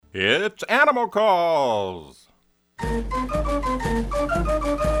It's Animal Calls.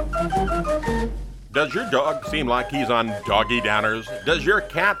 Does your dog seem like he's on doggy downers? Does your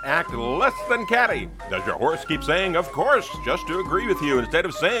cat act less than catty? Does your horse keep saying, of course, just to agree with you instead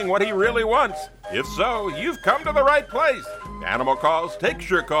of saying what he really wants? If so, you've come to the right place. Animal Calls takes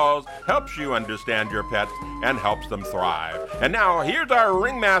your calls, helps you understand your pets, and helps them thrive. And now, here's our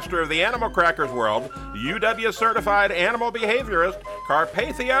ringmaster of the Animal Crackers world, UW certified animal behaviorist,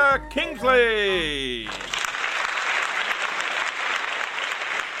 Carpathia Kingsley.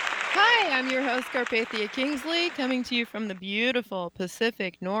 Hi, I'm your host, Carpathia Kingsley, coming to you from the beautiful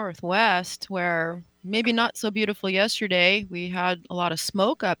Pacific Northwest, where maybe not so beautiful yesterday. We had a lot of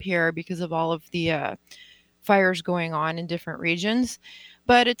smoke up here because of all of the fires going on in different regions.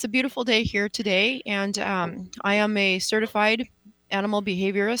 But it's a beautiful day here today, and I am a certified animal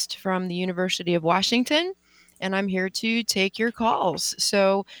behaviorist from the University of Washington, and I'm here to take your calls.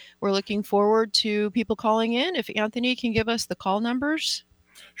 So we're looking forward to people calling in. If Anthony can give us the call numbers.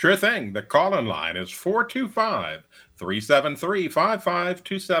 Sure thing. The call-in line is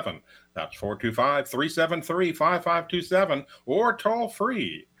 425-373-5527. That's 425-373-5527, or toll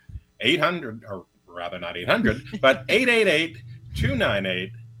free 800, or rather not 800, but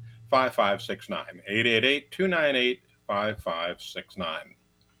 888-298-5569. 888-298-5569.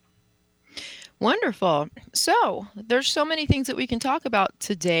 Wonderful. So, there's so many things that we can talk about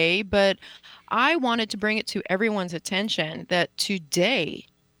today, but I wanted to bring it to everyone's attention that today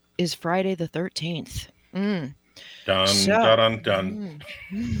is Friday the 13th. Dun, So, dun, dun.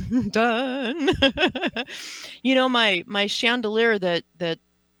 done. my chandelier that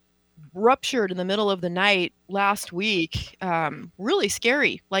ruptured in the middle of the night last week, really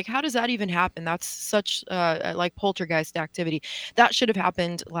scary. Like, how does that even happen? That's such like poltergeist activity. That should have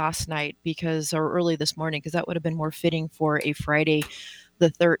happened last night or early this morning, because that would have been more fitting for a Friday the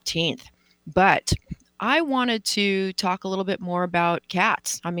 13th. But I wanted to talk a little bit more about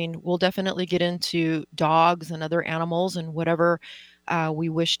cats. I mean, we'll definitely get into dogs and other animals and whatever we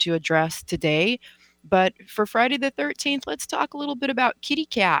wish to address today. But for Friday the 13th, let's talk a little bit about kitty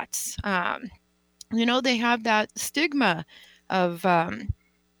cats. They have that stigma of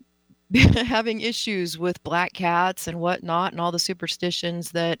having issues with black cats and whatnot, and all the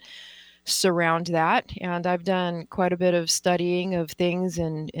superstitions that surround that. And I've done quite a bit of studying of things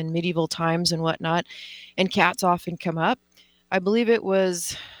in medieval times and whatnot, and cats often come up. I believe it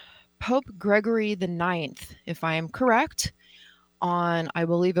was Pope Gregory the Ninth, if I am correct, I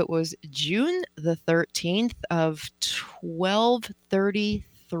believe it was June the 13th of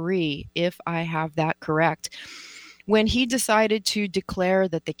 1233, if I have that correct, when he decided to declare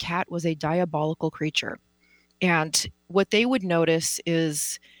that the cat was a diabolical creature. And what they would notice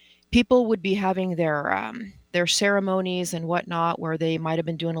is people would be having their ceremonies and whatnot, where they might have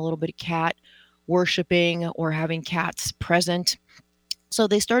been doing a little bit of cat worshiping or having cats present. So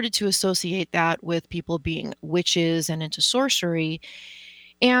they started to associate that with people being witches and into sorcery,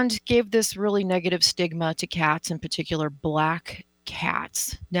 and gave this really negative stigma to cats, in particular black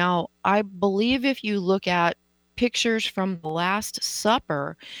cats. Now, I believe if you look at pictures from the Last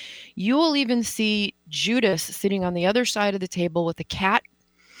Supper, you will even see Judas sitting on the other side of the table with a cat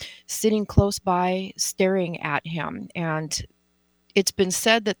sitting close by, staring at him. And it's been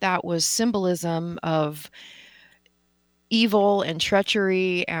said that that was symbolism of evil and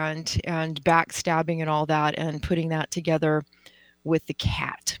treachery and backstabbing and all that, and putting that together with the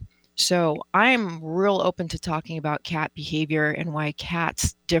cat. So I'm real open to talking about cat behavior and why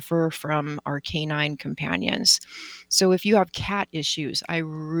cats differ from our canine companions. So if you have cat issues, I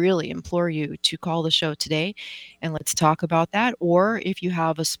really implore you to call the show today and let's talk about that. Or if you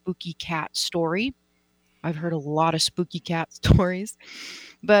have a spooky cat story, I've heard a lot of spooky cat stories,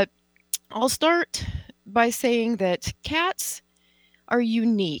 but I'll start by saying that cats are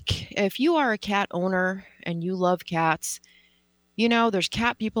unique. If you are a cat owner and you love cats, there's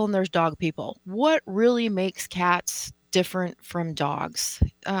cat people and there's dog people. What really makes cats different from dogs?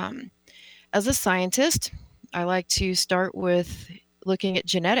 As a scientist, I like to start with looking at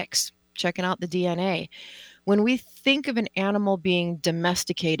genetics, checking out the DNA. When we think of an animal being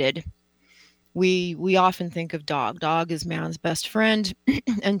domesticated, we often think of dog. Dog is man's best friend,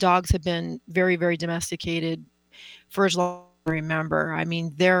 and dogs have been very, very domesticated for as long as I remember. I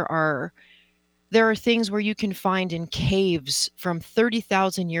mean, there are things where you can find in caves from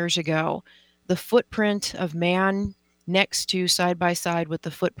 30,000 years ago the footprint of man next to, side by side with,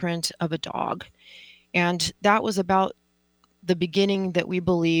 the footprint of a dog. And that was about the beginning, that we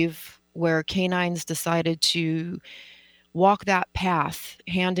believe, where canines decided to walk that path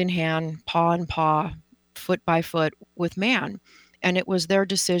hand in hand, paw in paw, foot by foot with man. And it was their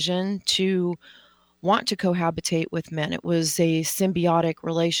decision to want to cohabitate with men. It was a symbiotic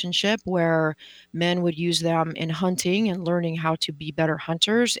relationship where men would use them in hunting and learning how to be better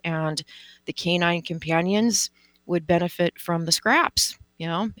hunters, and the canine companions would benefit from the scraps. You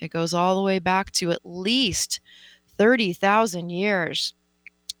know, it goes all the way back to at least 30,000 years.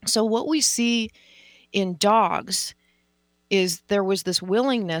 So, what we see in dogs is there was this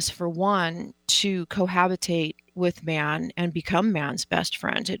willingness for one to cohabitate with man and become man's best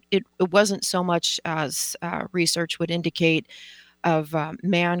friend. It wasn't so much as research would indicate of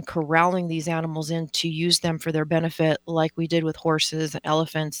man corralling these animals in to use them for their benefit, like we did with horses and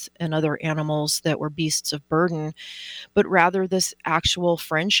elephants and other animals that were beasts of burden, but rather this actual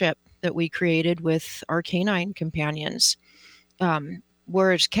friendship that we created with our canine companions.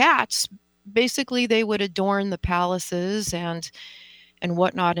 Whereas cats, basically, they would adorn the palaces and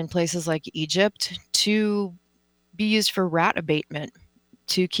whatnot in places like Egypt to be used for rat abatement,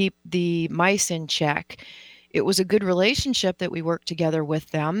 to keep the mice in check. It was a good relationship that we worked together with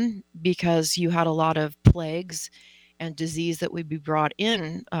them because you had a lot of plagues and disease that would be brought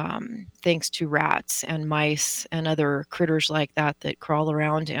in thanks to rats and mice and other critters like that that crawl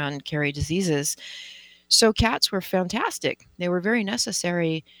around and carry diseases. So cats were fantastic. They were very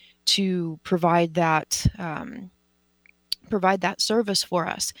necessary to provide that service for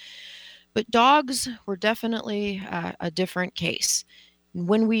us. But dogs were definitely a different case.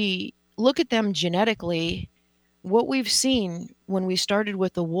 When we look at them genetically, what we've seen when we started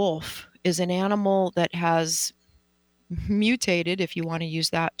with the wolf is an animal that has mutated, if you want to use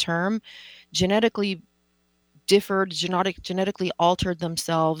that term, genetically differed, genetically altered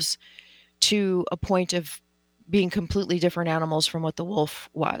themselves to a point of being completely different animals from what the wolf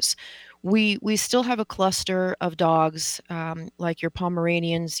was. We still have a cluster of dogs like your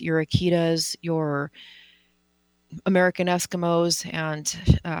Pomeranians, your Akitas, your American Eskimos, and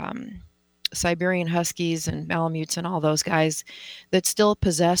Siberian Huskies and Malamutes and all those guys that still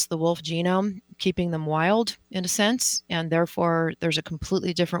possess the wolf genome, keeping them wild in a sense. And therefore, there's a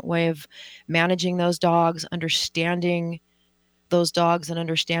completely different way of managing those dogs, understanding those dogs and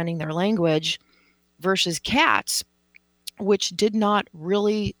understanding their language versus cats, which did not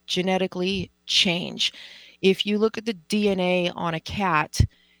really genetically change. If you look at the DNA on a cat,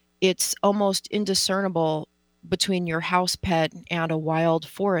 it's almost indiscernible between your house pet and a wild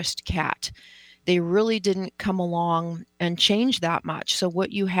forest cat. They really didn't come along and change that much. So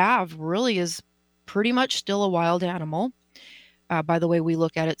what you have really is pretty much still a wild animal, by the way we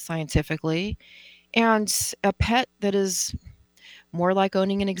look at it scientifically, and a pet that is more like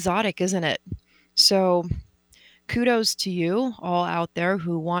owning an exotic, isn't it? So kudos to you all out there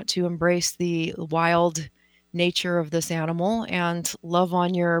who want to embrace the wild nature of this animal and love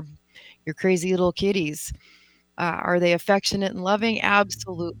on your crazy little kitties. Are they affectionate and loving?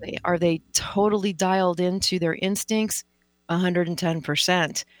 Absolutely. Are they totally dialed into their instincts?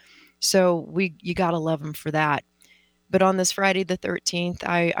 110%. So you got to love them for that. But on this Friday the 13th,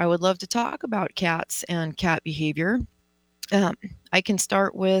 I would love to talk about cats and cat behavior. I can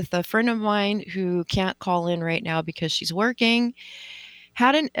start with a friend of mine who can't call in right now because she's working,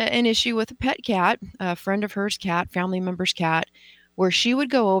 had an issue with a pet cat, a friend of hers cat, family member's cat, where she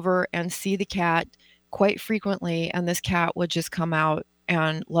would go over and see the cat quite frequently, and this cat would just come out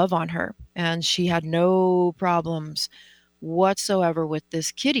and love on her. And she had no problems whatsoever with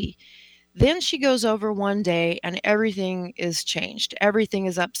this kitty. Then she goes over one day and everything is changed. Everything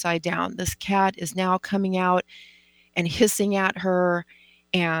is upside down. This cat is now coming out and hissing at her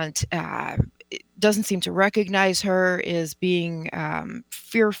and doesn't seem to recognize her, is being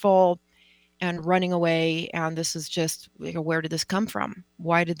fearful and running away. And this is just, where did this come from?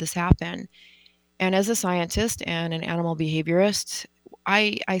 Why did this happen? And as a scientist and an animal behaviorist,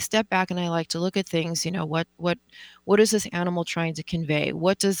 I step back and I like to look at things, what is this animal trying to convey?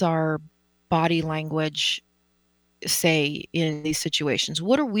 What does our body language say in these situations?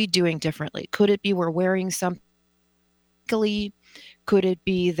 What are we doing differently? Could it be we're wearing something? Could it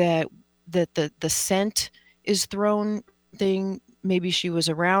be that the scent is thrown thing? Maybe she was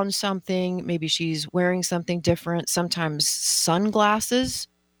around something. Maybe she's wearing something different. Sometimes sunglasses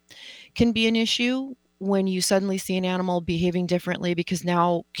can be an issue when you suddenly see an animal behaving differently, because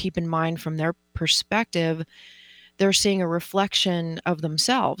now keep in mind from their perspective, they're seeing a reflection of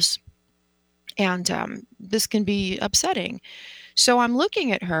themselves. And this can be upsetting. So I'm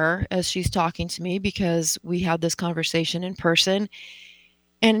looking at her as she's talking to me because we had this conversation in person.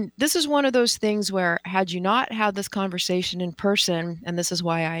 And this is one of those things where had you not had this conversation in person, and this is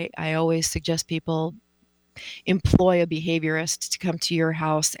why I always suggest people employ a behaviorist to come to your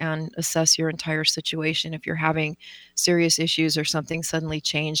house and assess your entire situation. If you're having serious issues or something suddenly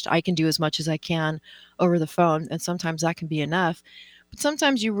changed, I can do as much as I can over the phone, and sometimes that can be enough. But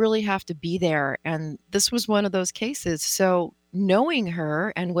sometimes you really have to be there, and this was one of those cases. So knowing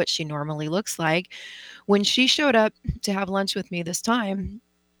her and what she normally looks like, when she showed up to have lunch with me this time,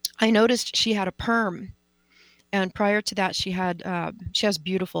 I noticed she had a perm, and prior to that she has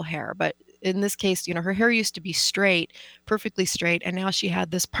beautiful hair, but in this case, her hair used to be straight, perfectly straight, and now she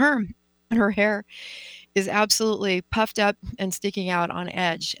had this perm, and her hair is absolutely puffed up and sticking out on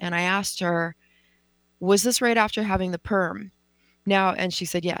edge. And I asked her, was this right after having the perm? Now, and she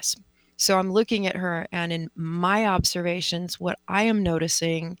said yes. So I'm looking at her, and in my observations, what I am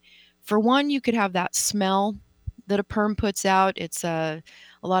noticing, for one, you could have that smell that a perm puts out. It's a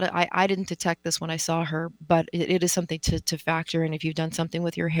lot of, I didn't detect this when I saw her, but it is something to factor in. If you've done something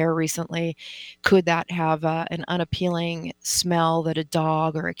with your hair recently, could that have an unappealing smell that a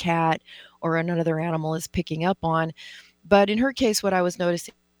dog or a cat or another animal is picking up on? But in her case, what I was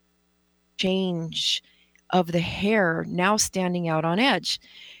noticing, change of the hair now standing out on edge.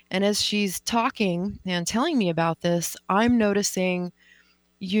 And as she's talking and telling me about this, I'm noticing,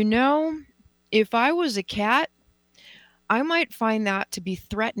 if I was a cat, I might find that to be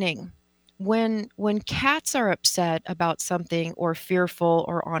threatening. When cats are upset about something or fearful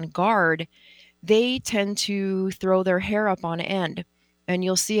or on guard, they tend to throw their hair up on end. And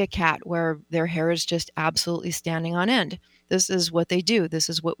you'll see a cat where their hair is just absolutely standing on end. This is what they do. This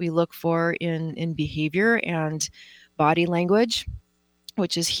is what we look for in behavior and body language,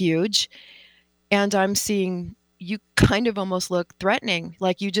 which is huge. And I'm seeing you kind of almost look threatening,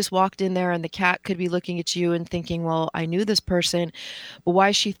 like you just walked in there and the cat could be looking at you and thinking, well, I knew this person, but why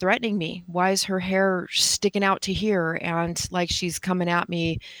is she threatening me? Why is her hair sticking out to here? And like she's coming at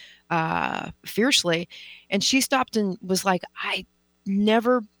me fiercely. And she stopped and was like, I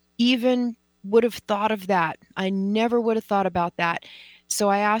never even would have thought of that. I never would have thought about that. So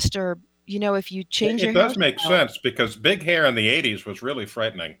I asked her, if you change your It does make hairstyle. sense because big hair in the 80s was really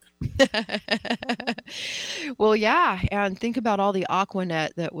frightening. Well, yeah, and think about all the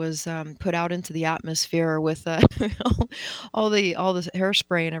Aquanet that was put out into the atmosphere with all the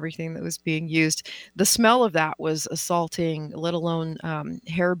hairspray and everything that was being used. The smell of that was assaulting, let alone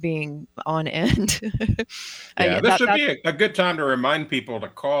hair being on end. Yeah, this That would that be a good time to remind people to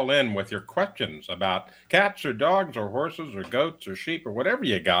call in with your questions about cats or dogs or horses or goats or sheep or whatever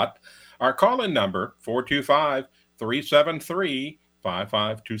you got. Our call in number, 425 373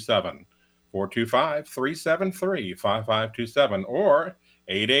 5527. 425 373 5527 or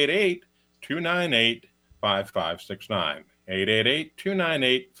 888 298 5569.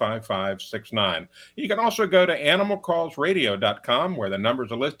 888-298-5569. You can also go to animalcallsradio.com where the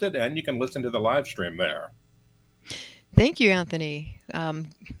numbers are listed and you can listen to the live stream there. Thank you, Anthony.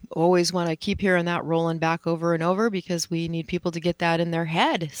 Always want to keep hearing that rolling back over and over because we need people to get that in their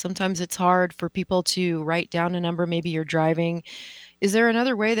head. Sometimes it's hard for people to write down a number. Maybe you're driving. Is there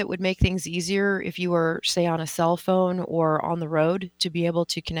another way that would make things easier if you were, say, on a cell phone or on the road to be able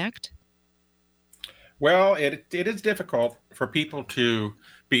to connect? Well, it is difficult for people to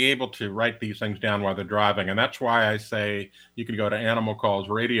be able to write these things down while they're driving. And that's why I say you can go to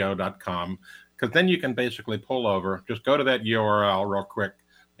animalcallsradio.com because then you can basically pull over, just go to that URL real quick,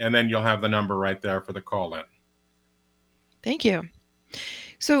 and then you'll have the number right there for the call in. Thank you.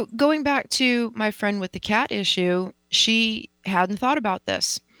 So going back to my friend with the cat issue, she hadn't thought about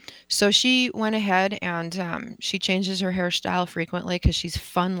this. So she went ahead and she changes her hairstyle frequently because she's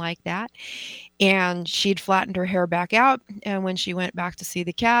fun like that. And she'd flattened her hair back out. And when she went back to see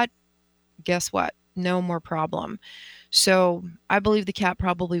the cat, guess what? No more problem. So I believe the cat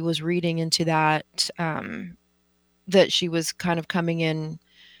probably was reading into that, that she was kind of coming in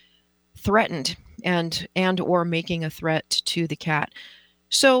threatened and or making a threat to the cat.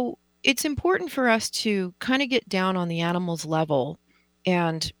 So it's important for us to kind of get down on the animal's level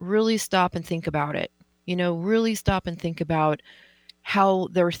and really stop and think about it. Really stop and think about how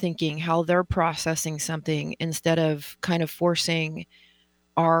they're thinking, how they're processing something instead of kind of forcing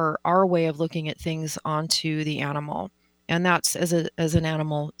our way of looking at things onto the animal. And that's as an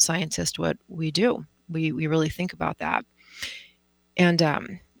animal scientist what we do. We really think about that. And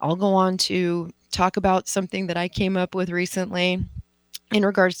I'll go on to talk about something that I came up with recently in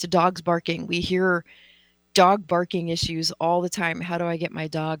regards to dogs barking. We hear dog barking issues all the time. How do I get my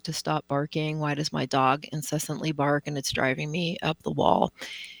dog to stop barking? Why does my dog incessantly bark and it's driving me up the wall?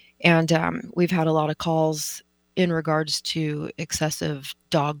 And we've had a lot of calls in regards to excessive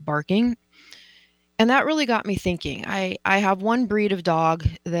dog barking. And that really got me thinking. I have one breed of dog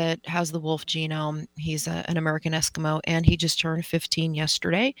that has the wolf genome. He's an American Eskimo, and he just turned 15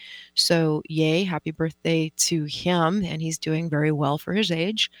 yesterday. So, yay, happy birthday to him. And he's doing very well for his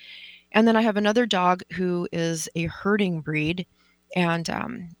age. And then I have another dog who is a herding breed, and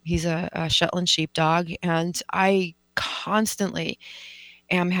he's a Shetland sheepdog. And I constantly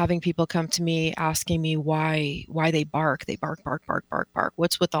am having people come to me asking me why they bark. They bark, bark, bark, bark, bark.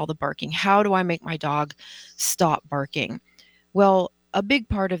 What's with all the barking? How do I make my dog stop barking? Well, a big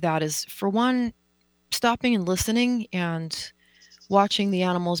part of that is, for one, stopping and listening and watching the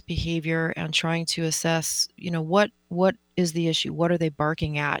animal's behavior and trying to assess, what is the issue? What are they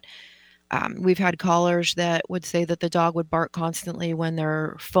barking at? We've had callers that would say that the dog would bark constantly when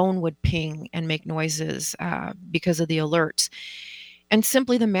their phone would ping and make noises because of the alerts. And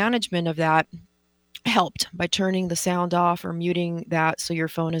simply the management of that helped by turning the sound off or muting that so your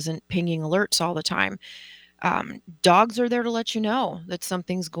phone isn't pinging alerts all the time. Dogs are there to let you know that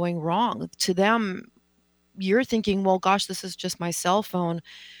something's going wrong. To them, you're thinking, well, gosh, this is just my cell phone.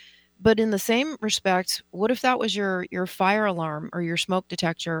 But in the same respect, what if that was your fire alarm or your smoke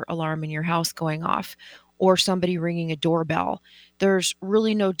detector alarm in your house going off, or somebody ringing a doorbell? There's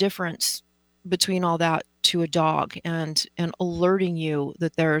really no difference between all that to a dog and alerting you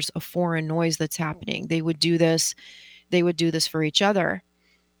that there's a foreign noise that's happening. They would do this for each other.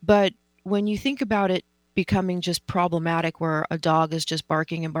 But when you think about it becoming just problematic where a dog is just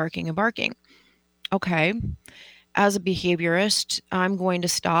barking and barking and barking, okay, as a behaviorist, I'm going to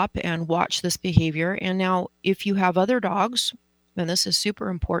stop and watch this behavior. And now, if you have other dogs, then this is super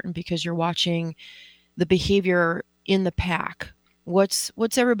important because you're watching the behavior in the pack. What's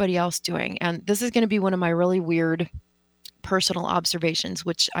everybody else doing? And this is going to be one of my really weird personal observations,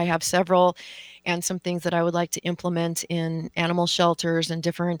 which I have several, and some things that I would like to implement in animal shelters and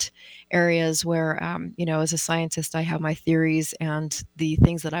different areas where, as a scientist, I have my theories and the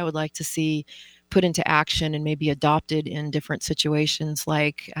things that I would like to see put into action and maybe adopted in different situations.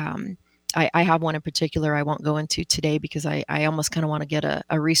 Like, I have one in particular I won't go into today because I almost kind of want to get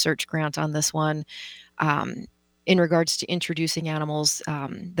a research grant on this one. In regards to introducing animals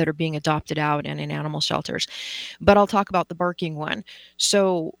that are being adopted out and in animal shelters. But I'll talk about the barking one.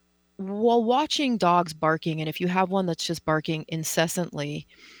 So while watching dogs barking, and if you have one that's just barking incessantly,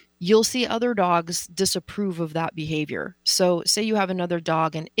 you'll see other dogs disapprove of that behavior. So say you have another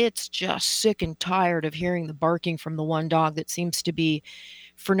dog and it's just sick and tired of hearing the barking from the one dog that seems to be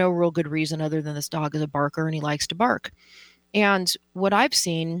for no real good reason other than this dog is a barker and he likes to bark. And what I've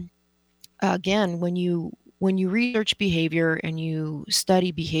seen, again, when you research behavior and you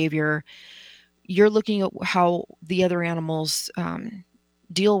study behavior, you're looking at how the other animals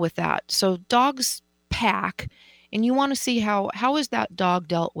deal with that. So dogs pack, and you want to see how is that dog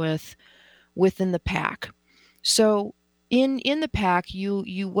dealt with within the pack. So in the pack,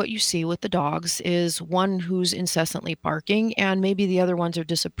 you what you see with the dogs is one who's incessantly barking, and maybe the other ones are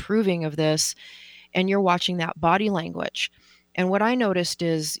disapproving of this, and you're watching that body language. And what I noticed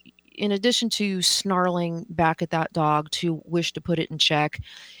is, in addition to snarling back at that dog to wish to put it in check,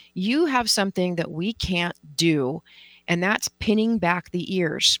 you have something that we can't do, and that's pinning back the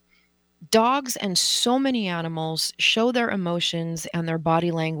ears. Dogs and so many animals show their emotions and their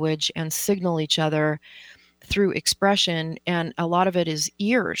body language and signal each other through expression, and a lot of it is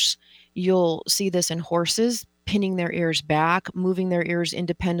ears. You'll see this in horses, pinning their ears back, moving their ears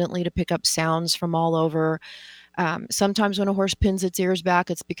independently to pick up sounds from all over. Sometimes when a horse pins its ears back,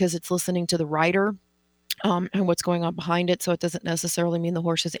 it's because it's listening to the rider and what's going on behind it. So it doesn't necessarily mean the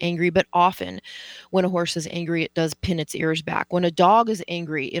horse is angry, but often when a horse is angry, it does pin its ears back. When a dog is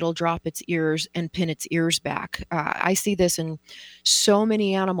angry, it'll drop its ears and pin its ears back. I see this in so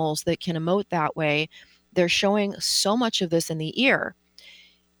many animals that can emote that way. They're showing so much of this in the ear.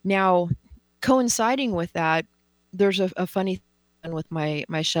 Now, coinciding with that, there's a funny with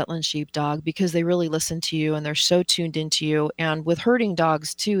my Shetland sheepdog, because they really listen to you and they're so tuned into you. And with herding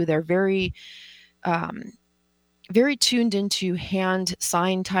dogs too, they're very very tuned into hand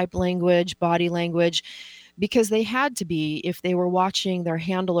sign type language, body language, because they had to be if they were watching their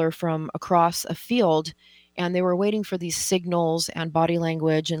handler from across a field and they were waiting for these signals and body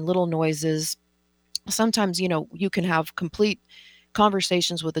language and little noises. Sometimes, you can have complete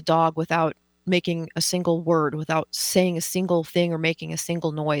conversations with a dog without making a single word, without saying a single thing or making a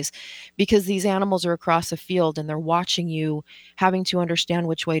single noise, because these animals are across a field and they're watching you, having to understand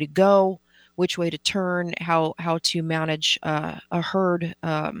which way to go, which way to turn, how to manage a herd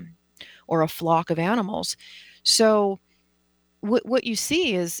or a flock of animals. So what you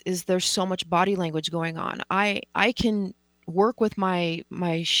see is there's so much body language going on. I can work with my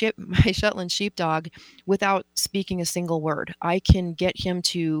Shetland sheepdog without speaking a single word. I can get him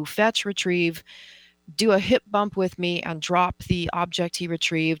to fetch, retrieve, do a hip bump with me and drop the object he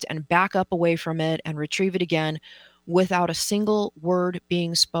retrieved and back up away from it and retrieve it again without a single word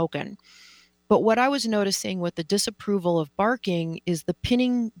being spoken. But what I was noticing with the disapproval of barking is the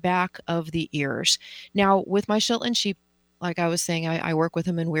pinning back of the ears. Now, with my Shetland sheep, like I was saying, I work with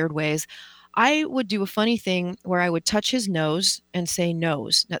him in weird ways. I would do a funny thing where I would touch his nose and say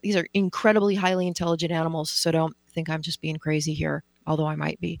nose. Now, these are incredibly highly intelligent animals, so don't think I'm just being crazy here, although I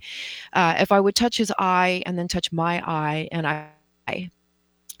might be. If I would touch his eye and then touch my eye, and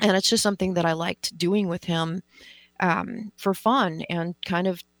it's just something that I liked doing with him for fun, and kind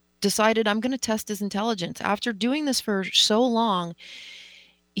of decided I'm going to test his intelligence. After doing this for so long,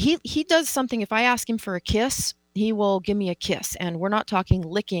 he does something. If I ask him for a kiss, he will give me a kiss. And we're not talking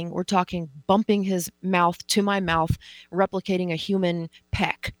licking, we're talking bumping his mouth to my mouth, replicating a human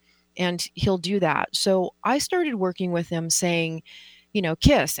peck. And he'll do that. So I started working with him saying,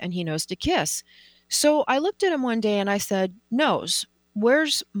 kiss, and he knows to kiss. So I looked at him one day and I said, nose,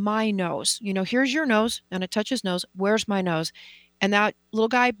 where's my nose? Here's your nose. And I touch his nose. Where's my nose? And that little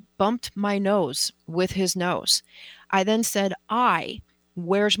guy bumped my nose with his nose. I then said, eye,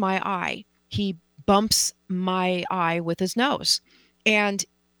 where's my eye? He bumps my eye with his nose. And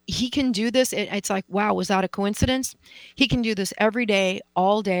he can do this. It's like, wow, was that a coincidence? He can do this every day,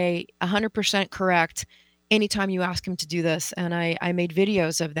 all day, 100% correct, anytime you ask him to do this. And I made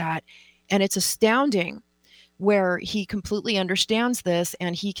videos of that. And it's astounding where he completely understands this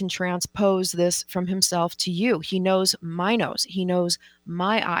and he can transpose this from himself to you. He knows my nose. He knows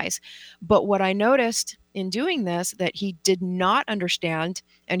my eyes. But what I noticed in doing this that he did not understand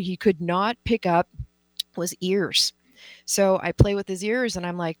and he could not pick up was ears. So I play with his ears and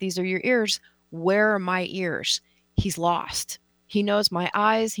I'm like, these are your ears. Where are my ears? He's lost. He knows my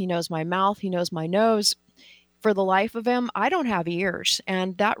eyes. He knows my mouth. He knows my nose. For the life of him, I don't have ears.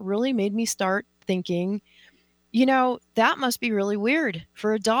 And that really made me start thinking, that must be really weird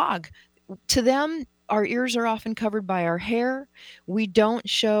for a dog. To them, our ears are often covered by our hair. We don't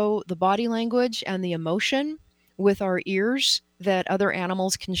show the body language and the emotion with our ears that other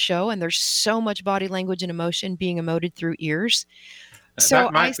animals can show. And there's so much body language and emotion being emoted through ears. So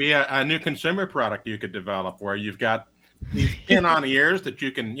that might be a new consumer product you could develop where you've got these pin-on ears that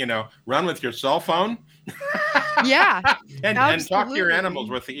you can, run with your cell phone. Yeah. and talk to your animals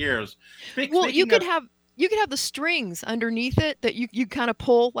with the ears. You could have the strings underneath it that you kind of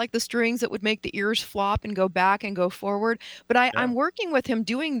pull, like the strings that would make the ears flop and go back and go forward. But I'm working with him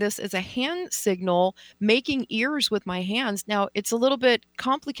doing this as a hand signal, making ears with my hands. Now, it's a little bit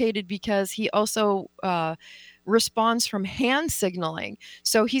complicated because he also responds from hand signaling.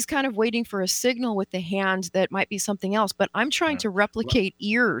 So he's kind of waiting for a signal with the hand that might be something else. But I'm trying to replicate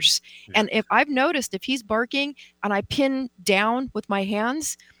ears. Yeah. And if I've noticed, if he's barking and I pin down with my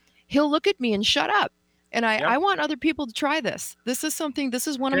hands, he'll look at me and shut up. And I want other people to try this. This is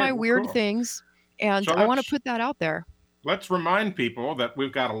one of my weird things. And so I want to put that out there. Let's remind people that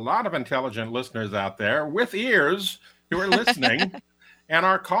we've got a lot of intelligent listeners out there with ears who are listening. And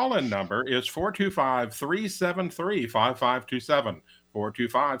our call-in number is 425-373-5527,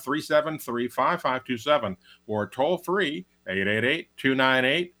 425-373-5527, or toll-free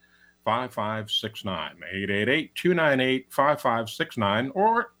 888-298-5569, 888-298-5569,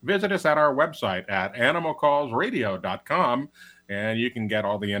 or visit us at our website at animalcallsradio.com, and you can get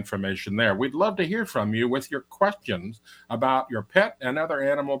all the information there. We'd love to hear from you with your questions about your pet and other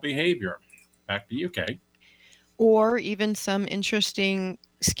animal behavior. Back to you, Kate. Or even some interesting,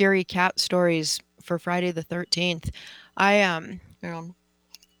 scary cat stories for Friday the 13th. I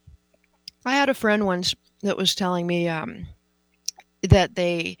had a friend once that was telling me that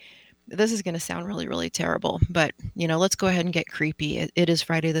this is going to sound really, really terrible, but, let's go ahead and get creepy. It is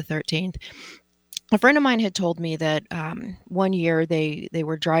Friday the 13th. A friend of mine had told me that one year they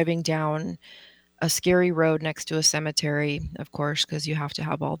were driving down a scary road next to a cemetery, of course, because you have to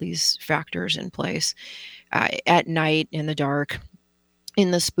have all these factors in place, at night in the dark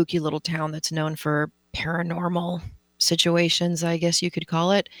in the spooky little town that's known for paranormal situations, I guess you could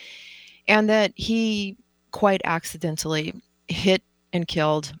call it, and that he quite accidentally hit and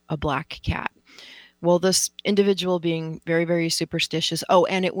killed a black cat. Well, this individual being very, very superstitious. Oh,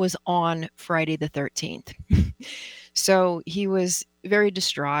 and it was on Friday the 13th. So he was very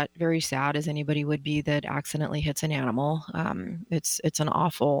distraught, very sad, as anybody would be that accidentally hits an animal. It's an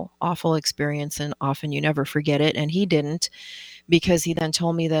awful, awful experience, and often you never forget it. And he didn't, because he then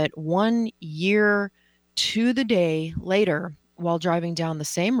told me that 1 year to the day later, while driving down the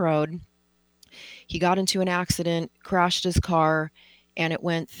same road, He got into an accident, crashed his car, and it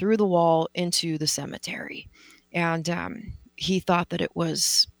went through the wall into the cemetery. And he thought that it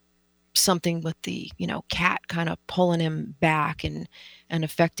was something with the cat kind of pulling him back and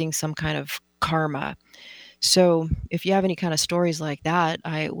affecting some kind of karma. So if you have any kind of stories like that,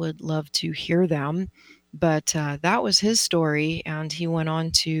 I would love to hear them. But that was his story, and he went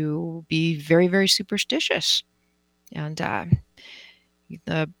on to be very, very superstitious. And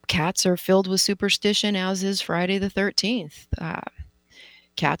the cats are filled with superstition, as is Friday the 13th.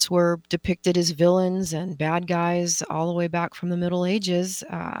 Cats were depicted as villains and bad guys all the way back from the Middle Ages.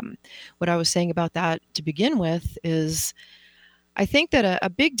 What I was saying about that to begin with is I think that a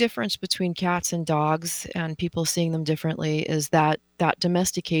big difference between cats and dogs and people seeing them differently is that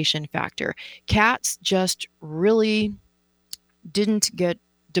domestication factor. Cats just really didn't get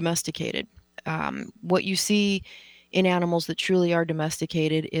domesticated. What you see in animals that truly are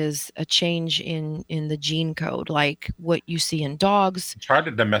domesticated is a change in the gene code, like what you see in dogs. It's hard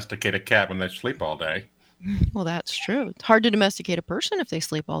to domesticate a cat when they sleep all day. Well, that's true. It's hard to domesticate a person if they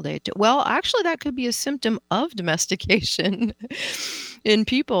sleep all day. Well, actually, that could be a symptom of domestication in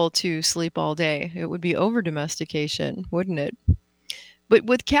people to sleep all day. It would be over domestication, wouldn't it? But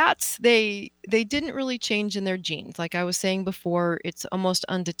with cats, they didn't really change in their genes. Like I was saying before, it's almost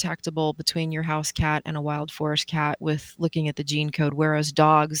undetectable between your house cat and a wild forest cat with looking at the gene code, whereas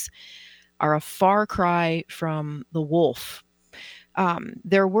dogs are a far cry from the wolf.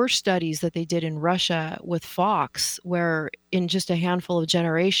 There were studies that they did in Russia with fox, where in just a handful of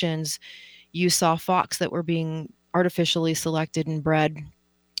generations, you saw fox that were being artificially selected and bred,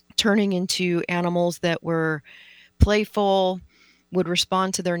 turning into animals that were playful, would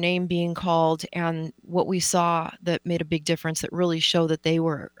respond to their name being called. And what we saw that made a big difference, that really showed that they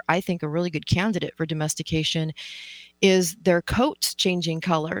were, I think, a really good candidate for domestication, is their coats changing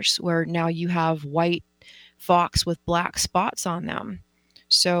colors, where now you have white fox with black spots on them.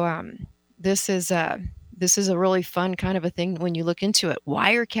 So this is a really fun kind of a thing when you look into it.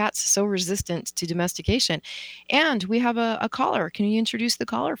 Why are cats so resistant to domestication? And we have a caller. Can you introduce the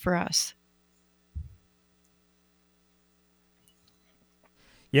caller for us?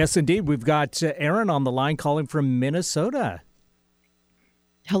 Yes, indeed. We've got Aaron on the line calling from Minnesota.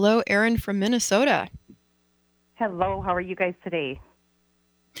 Hello, Aaron from Minnesota. Hello, how are you guys today?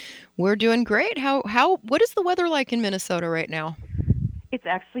 We're doing great. What is the weather like in Minnesota right now? It's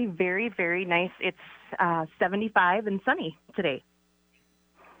actually very, very nice. It's 75 and sunny today.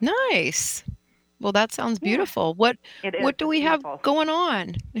 Nice. Well, that sounds beautiful. What do we have going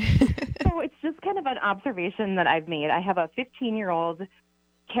on? So it's just kind of an observation that I've made. I have a 15-year-old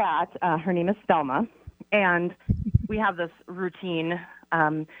cat. Her name is Thelma, and we have this routine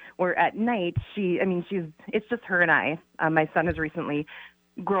where at night it's just her and I. My son has recently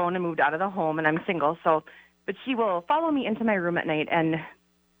grown and moved out of the home, and I'm single, but she will follow me into my room at night. And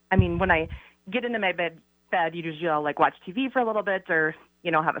I mean, when I get into my bed, usually I'll like watch TV for a little bit or,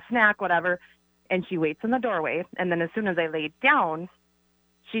 have a snack, whatever. And she waits in the doorway. And then as soon as I lay down,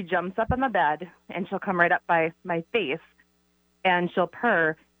 she jumps up on the bed and she'll come right up by my face and she'll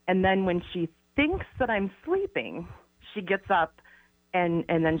purr. And then when she thinks that I'm sleeping, she gets up and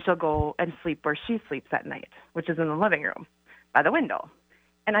then she'll go and sleep where she sleeps at night, which is in the living room by the window.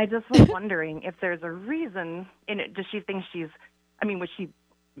 And I just was wondering if there's a reason in it. Does she think was she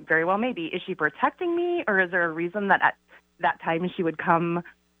very well maybe, is she protecting me, or is there a reason that at that time she would come,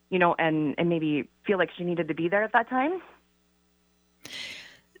 and maybe feel like she needed to be there at that time?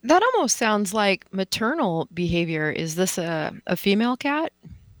 That almost sounds like maternal behavior. Is this a female cat?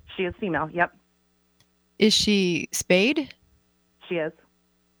 She is female, yep. Is she spayed? She is.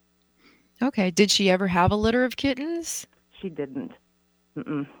 Okay. Did she ever have a litter of kittens? She didn't.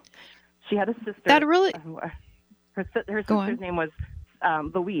 Mm-mm. She had a sister. That really... her sister's name was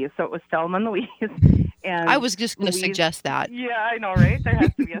Louise, so it was Thelma and Louise. And I was just going to suggest that. Yeah, I know, right? There has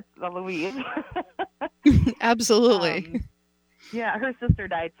to be a Louise. Absolutely. Yeah, her sister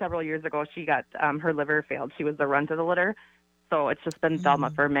died several years ago. She got her liver failed. She was the runt of the litter, so it's just been Thelma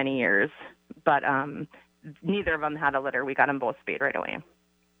for many years. But neither of them had a litter. We got them both spayed right away.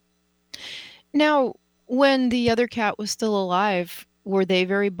 Now, when the other cat was still alive, were they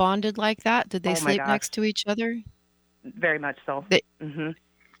very bonded like that? Did they sleep next to each other? Very much so. Mm-hmm.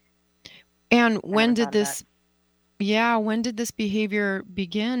 And when did this behavior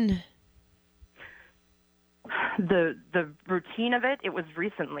begin? The routine of it was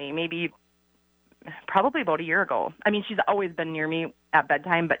recently, probably about a year ago. I mean, she's always been near me at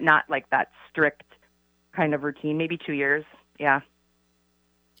bedtime, but not like that strict kind of routine. Maybe 2 years, yeah.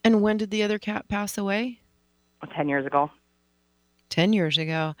 And when did the other cat pass away? 10 years ago. 10 years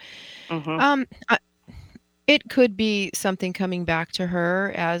ago. Hmm. Um, I, it could be something coming back to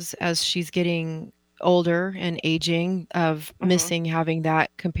her as she's getting older and aging, of Hmm. missing having that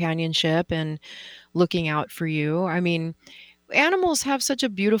companionship and looking out for you. I mean, animals have such a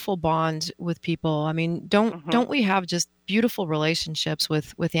beautiful bond with people. I mean, Hmm. don't we have just beautiful relationships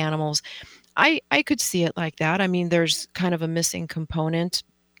with animals? I could see it like that. I mean, there's kind of a missing component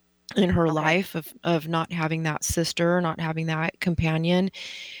in her Okay. life of not having that sister, not having that companion,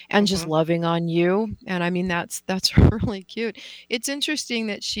 and just Hmm. loving on you. And I mean, that's really cute. It's interesting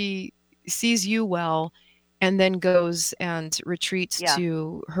that she sees you well and then goes and retreats Yeah.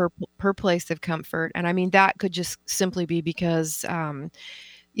 to her place of comfort. And I mean, that could just simply be because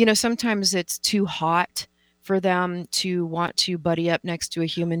sometimes it's too hot for them to want to buddy up next to a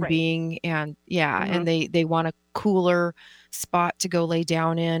human Right. being, and yeah, Hmm. and they want a cooler spot to go lay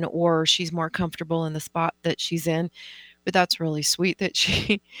down in, or she's more comfortable in the spot that she's in. But that's really sweet that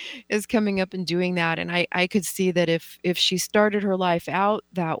she is coming up and doing that. And I could see that if she started her life out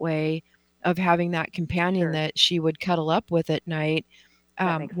that way, of having that companion Sure. that she would cuddle up with at night,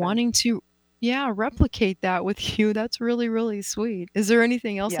 That makes sense. wanting to, yeah, replicate that with you, that's really, really sweet. Is there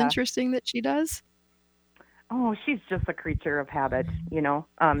anything else Yeah. interesting that she does? Oh, she's just a creature of habit, you know.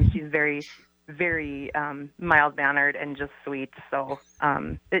 She's very, very mild mannered and just sweet. So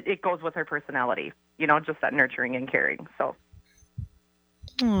it goes with her personality, you know, just that nurturing and caring. So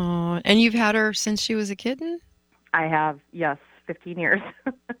Oh, and you've had her since she was a kitten? I have, yes, 15 years.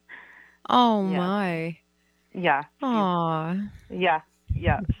 Oh Yeah. my. Yeah. Aw. Yeah.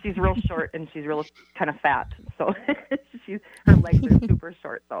 Yeah. She's real short and she's real kind of fat. So her legs are super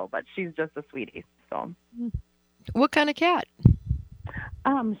short though, but she's just a sweetie. So What kind of cat?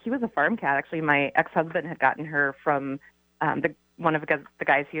 she was a farm cat. Actually, my ex-husband had gotten her from one of the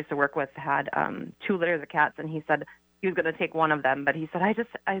guys he used to work with had 2 litters of cats, and he said he was going to take one of them, but he said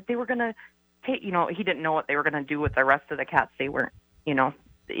they were going to take, you know, he didn't know what they were going to do with the rest of the cats. They weren't, you know,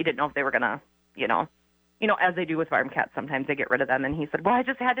 he didn't know if they were going to, as they do with farm cats, sometimes they get rid of them. And he said, well, I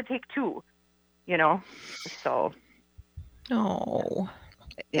just had to take 2, you know, so Oh.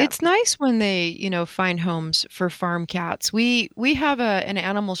 yeah. It's nice when they, find homes for farm cats. We have an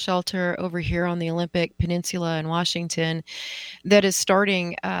animal shelter over here on the Olympic Peninsula in Washington that is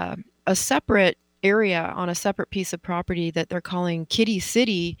starting a separate area on a separate piece of property that they're calling Kitty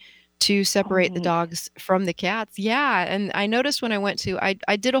City, to Oh, separate the neat. dogs from the cats. Yeah, and I noticed when I went to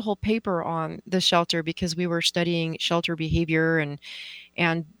I did a whole paper on the shelter because we were studying shelter behavior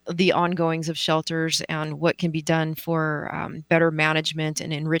and the ongoings of shelters and what can be done for better management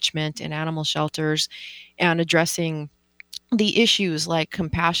and enrichment in animal shelters, and addressing the issues like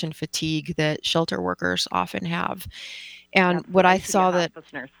compassion fatigue that shelter workers often have. And what Absolutely. I I used to be a saw that,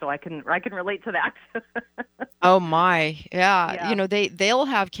 hospice nurse, so I can relate to that. oh my, yeah, Yeah. they'll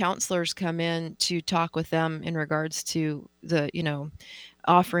have counselors come in to talk with them in regards to the,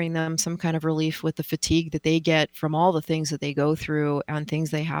 offering them some kind of relief with the fatigue that they get from all the things that they go through and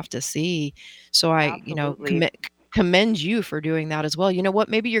things they have to see. So I, Absolutely. commend you for doing that as well. You know what?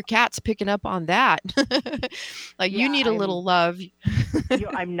 Maybe your cat's picking up on that. Like, you Yeah, need a little love.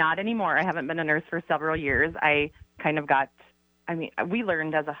 I'm not anymore. I haven't been a nurse for several years. I kind of got, I mean, we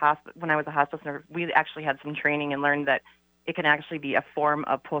learned when I was a hospice nurse, we actually had some training and learned that it can actually be a form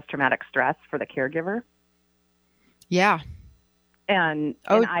of post-traumatic stress for the caregiver. Yeah. And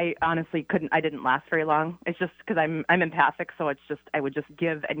Oh, I honestly I didn't last very long. It's just because I'm empathic, so it's just, I would just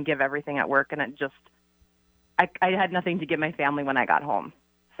give and give everything at work, and it just, I had nothing to give my family when I got home.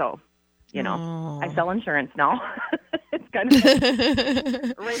 So, I oh. sell insurance now. It's kind of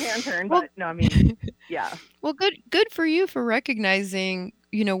a right-hand turn, Well, but no, I mean, yeah. well, good for you for recognizing,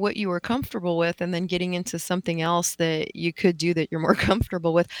 what you were comfortable with, and then getting into something else that you could do that you're more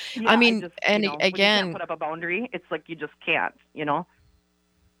comfortable with. I Yeah, I mean, just, and when you can't again, put up a boundary, it's like you just can't.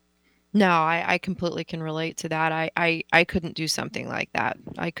 no, I completely can relate to that. I couldn't do something like that.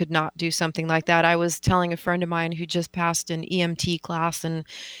 I could not do something like that. I was telling a friend of mine who just passed an EMT class and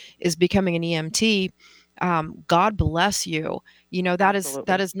is becoming an EMT. God bless you. That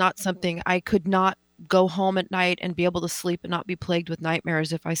Absolutely. is not something I could not go home at night and be able to sleep and not be plagued with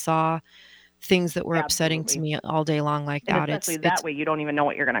nightmares if I saw things that were upsetting to Absolutely. me all day long like And that. especially It's that way, you don't even know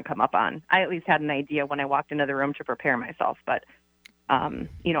what you're going to come up on. I at least had an idea when I walked into the room to prepare myself. But,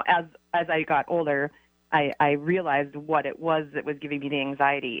 as I got older, I realized what it was that was giving me the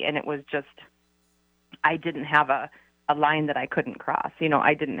anxiety. And it was just, I didn't have a line that I couldn't cross.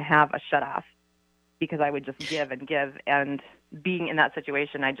 I didn't have a shut off because I would just give and give. And being in that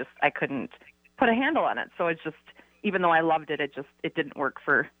situation, I couldn't put a handle on it. So it's just, even though I loved it, it didn't work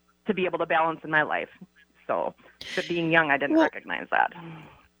to be able to balance in my life. So, but being young, I didn't Well, recognize that.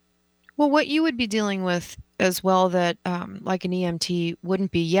 well, what you would be dealing with as well that like an EMT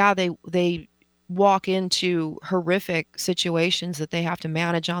wouldn't be, yeah, they walk into horrific situations that they have to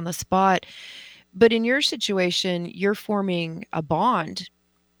manage on the spot. But in your situation, you're forming a bond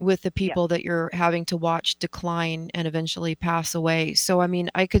with the Yes, people that you're having to watch decline and eventually pass away. So, I mean,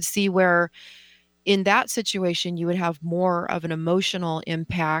 I could see where in that situation you would have more of an emotional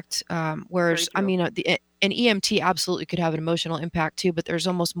impact. very Whereas, I true. mean, an EMT absolutely could have an emotional impact too, but there's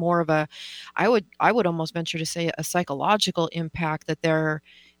almost more of a, I would almost venture to say a psychological impact that they're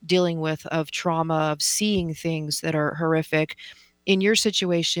dealing with of trauma, of seeing things that are horrific. In your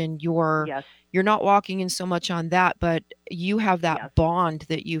situation, Yes, you're not walking in so much on that, but you have that yes. bond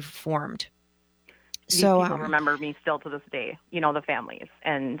that you've formed. These So, people remember me still to this day, the families,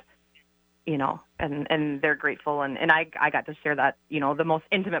 and and they're grateful, and I got to share that, the most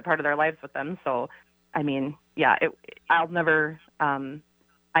intimate part of their lives with them. So, I mean, yeah, I'll never, I'm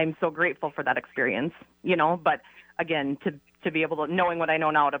so grateful for that experience, but again, to be able to, knowing what I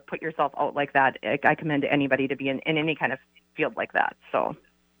know now, to put yourself out like that, I commend anybody to be in any kind of field like that. So,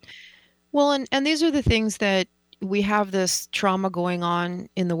 well, and these are the things that we have this trauma going on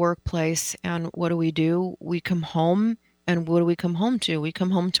in the workplace, and what do? We come home, and what do we come home to? We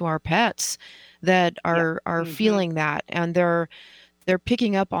come home to our pets that yeah. are Hmm. feeling that, and they're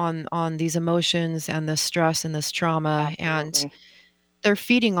picking up on these emotions and this stress and this trauma, and Absolutely. they're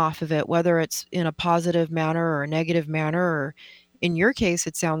feeding off of it, whether it's in a positive manner or a negative manner, or in your case,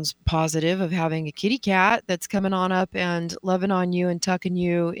 it sounds positive of having a kitty cat that's coming on up and loving on you and tucking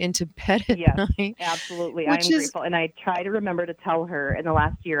you into bed at Yes, night, absolutely. I which am is, grateful, and I try to remember to tell her. In the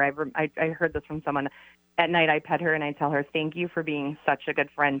last year, I heard this from someone. At night, I pet her and I tell her, "Thank you for being such a good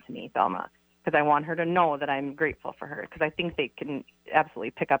friend to me, Thelma," because I want her to know that I'm grateful for her. Because I think they can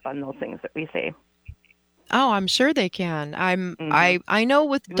absolutely pick up on those things that we say. oh, I'm sure they can. Hmm. I know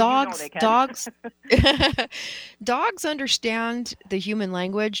with Well, they dogs, can. dogs understand the human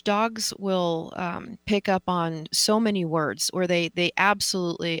language. Dogs will pick up on so many words, or they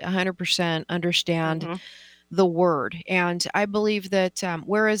absolutely 100% understand Hmm. the word. And I believe that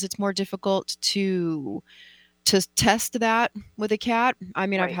whereas it's more difficult to test that with a cat. I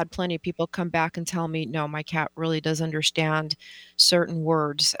mean, I've Right. had plenty of people come back and tell me, no, my cat really does understand certain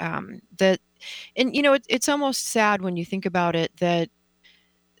words. That, and it's almost sad when you think about it that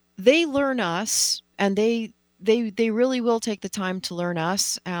they learn us, and they really will take the time to learn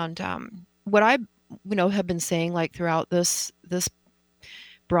us. And what I have been saying like throughout this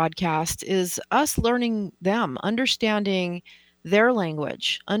broadcast is us learning them, understanding their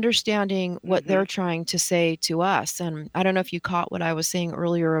language, understanding what Hmm. they're trying to say to us. And I don't know if you caught what I was saying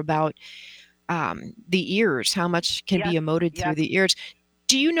earlier about the ears, how much can be Yes. emoted through Yes. the ears.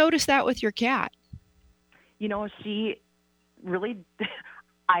 Do you notice that with your cat? She really.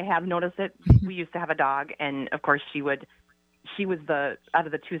 I have noticed it. We used to have a dog, and of course, she was the out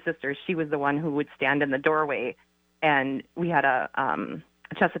of the two sisters, she was the one who would stand in the doorway, and we had a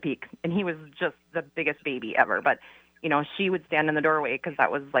Chesapeake, and he was just the biggest baby ever. But she would stand in the doorway because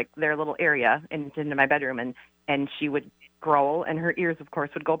that was like their little area into my bedroom, and she would growl, and her ears, of course,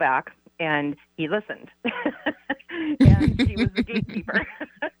 would go back, and he listened, and she was the gatekeeper.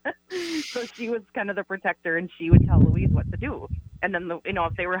 So she was kind of the protector, and she would tell Louise what to do. And then,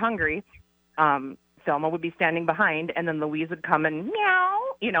 if they were hungry, Selma would be standing behind, and then Louise would come and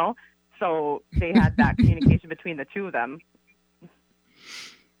meow. So they had that communication between the two of them.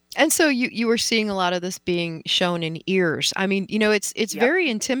 And so you were seeing a lot of this being shown in ears. I mean, it's Yep, very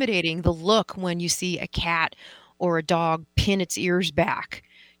intimidating, the look when you see a cat or a dog pin its ears back.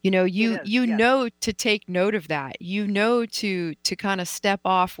 it You is. you Yes, know to take note of that. To kind of step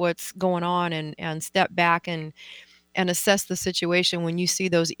off what's going on and step back and assess the situation when you see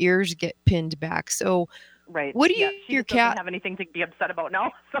those ears get pinned back. So, right. what do Yeah, you she your just doesn't cat? have anything to be upset about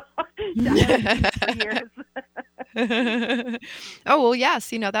now. So I haven't seen it for years. Oh, well, yes,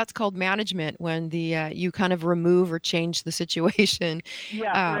 that's called management when you kind of remove or change the situation.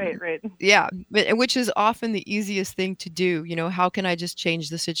 Yeah, right, Um, right. yeah, which is often the easiest thing to do. How can I just change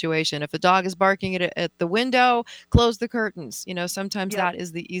the situation? If a dog is barking at the window, close the curtains. Sometimes Yep. that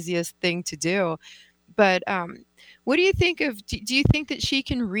is the easiest thing to do. But what do you think of? Do you think that she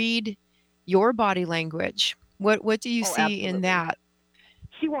can read your body language? What do you Oh, see in absolutely. that?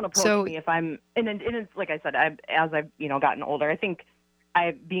 She won't approach So me if I'm, and it's like I said, as I've gotten older, I think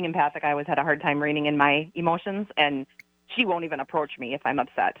being empathic, I always had a hard time reining in my emotions, and she won't even approach me if I'm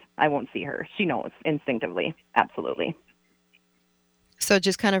upset. I won't see her. She knows instinctively. Absolutely. so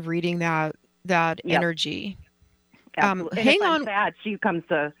just kind of reading that Yep. energy. Absolutely. And if Hang I'm on. sad, she comes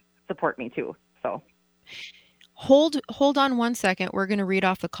to support me too. So Hold on one second. We're going to read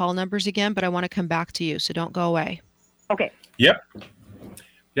off the call numbers again, but I want to come back to you, so don't go away. Okay. Yep.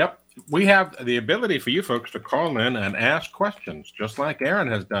 We have the ability for you folks to call in and ask questions, just like Aaron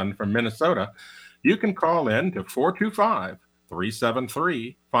has done from Minnesota. You can call in to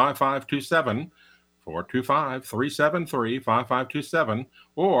 425-373-5527, 425-373-5527,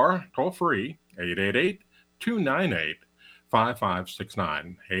 or toll free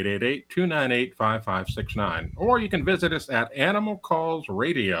 888-298-5569, 888-298-5569. Or you can visit us at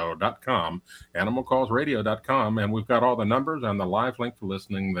animalcallsradio.com, animalcallsradio.com, and we've got all the numbers and the live link to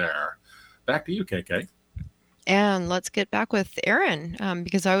listening there. Back to you, KK. And let's get back with Aaron,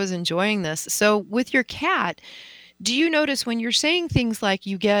 because I was enjoying this. So with your cat, do you notice when you're saying things like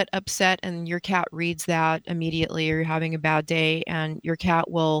you get upset and your cat reads that immediately, or you're having a bad day and your cat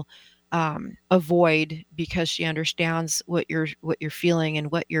will avoid because she understands what you're feeling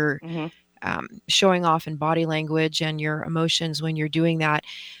and what you're showing off in body language and your emotions when you're doing that?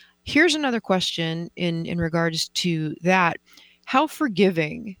 Here's another question in regards to that. How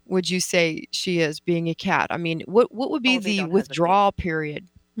forgiving would you say she is being a cat? I mean, what would be the withdrawal period?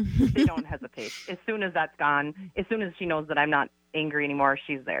 They don't hesitate. As soon as that's gone, as soon as she knows that I'm not angry anymore,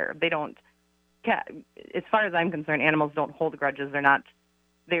 she's there. They don't. As far as I'm concerned, animals don't hold grudges.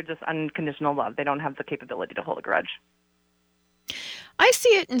 They're just unconditional love. They don't have the capability to hold a grudge. I see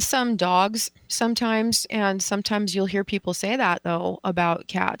it in some dogs sometimes, and sometimes you'll hear people say that, though, about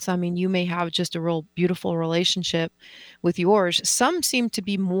cats. I mean, you may have just a real beautiful relationship with yours. Some seem to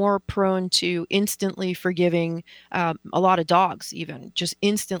be more prone to instantly forgiving, a lot of dogs even, just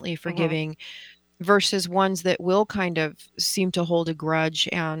instantly forgiving, versus ones that will kind of seem to hold a grudge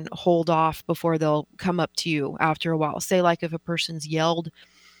and hold off before they'll come up to you after a while. Say, like if a person's yelled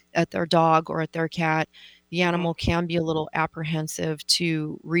at their dog or at their cat, the animal can be a little apprehensive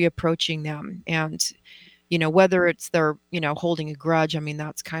to reapproaching them. And, whether it's they're, holding a grudge, I mean,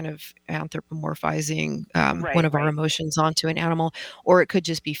 that's kind of anthropomorphizing one of our emotions onto an animal, or it could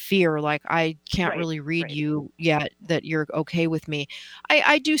just be fear. Like, I can't really read you yet that you're okay with me.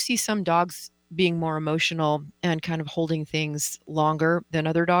 I do see some dogs being more emotional and kind of holding things longer than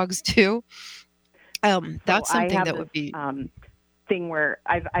other dogs do. That's something that would be thing where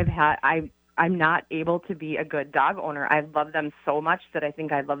I'm not able to be a good dog owner. I love them so much that I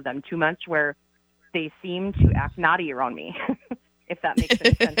think I love them too much, where they seem to act naughty around me, if that makes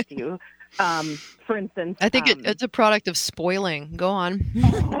any sense to you. For instance, I think it's a product of spoiling. Go on.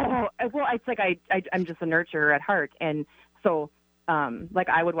 Well, it's like I'm just a nurturer at heart. And so, like,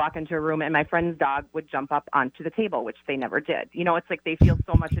 I would walk into a room and my friend's dog would jump up onto the table, which they never did. It's like they feel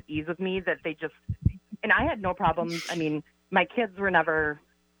so much at ease with me that they just, and I had no problems. I mean, my kids were never,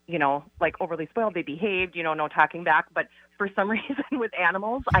 like overly spoiled. They behaved, no talking back. But for some reason with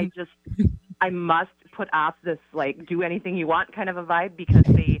animals, I must put off this, like, do anything you want kind of a vibe, because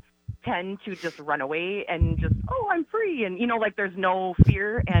they tend to just run away and just, I'm free. And, like, there's no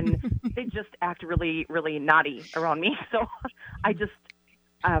fear, and they just act really, really naughty around me. So I just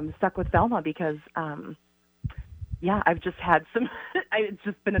stuck with Velma because, I've just had it's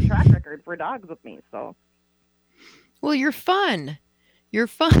just been a track record for dogs with me. So. Well, you're fun. You're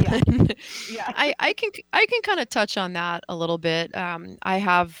fun. Yeah. I can kind of touch on that a little bit. I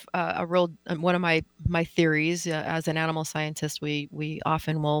have one of my theories as an animal scientist. We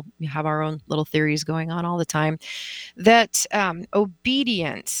often will have our own little theories going on all the time. That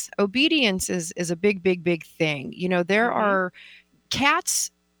obedience is a big thing. There are cats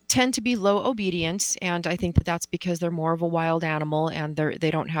tend to be low obedience, and I think that's because they're more of a wild animal and they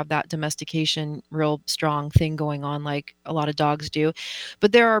don't have that domestication real strong thing going on like a lot of dogs do.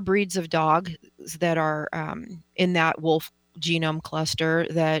 But there are breeds of dogs that are in that wolf genome cluster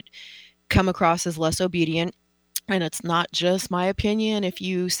that come across as less obedient. And it's not just my opinion. If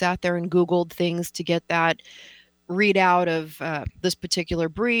you sat there and Googled things to get that readout of this particular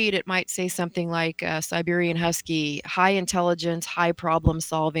breed, it might say something like Siberian Husky, high intelligence, high problem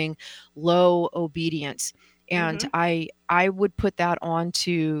solving, low obedience. And I would put that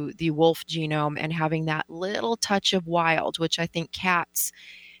onto the wolf genome and having that little touch of wild, which I think cats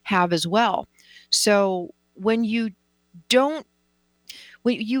have as well. So when you don't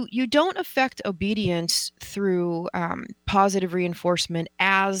affect obedience through positive reinforcement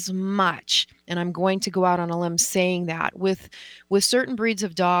as much, and I'm going to go out on a limb saying that with certain breeds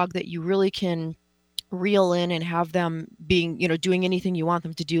of dog that you really can reel in and have them being, doing anything you want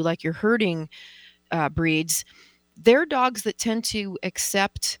them to do, like your herding breeds, they're dogs that tend to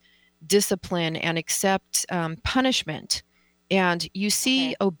accept discipline and accept punishment. And you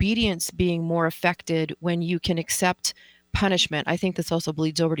see obedience being more affected when you can accept punishment. I think this also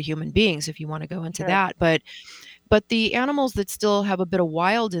bleeds over to human beings if you want to go into Sure. that. But the animals that still have a bit of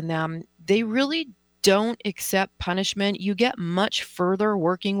wild in them, they really don't accept punishment. You get much further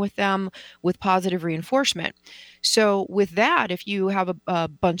working with them with positive reinforcement. So with that, if you have a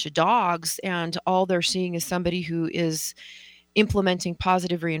bunch of dogs and all they're seeing is somebody who is implementing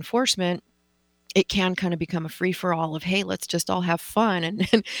positive reinforcement, it can kind of become a free for all of, hey, let's just all have fun.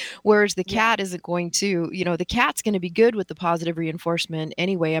 And whereas the cat isn't going to, the cat's going to be good with the positive reinforcement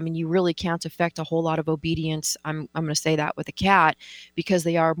anyway. I mean, you really can't affect a whole lot of obedience. I'm going to say that with a cat, because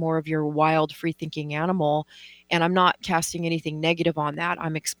they are more of your wild, free thinking animal. And I'm not casting anything negative on that.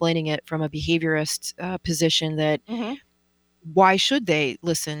 I'm explaining it from a behaviorist position that why should they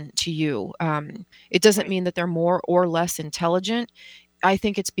listen to you? It doesn't mean that they're more or less intelligent. I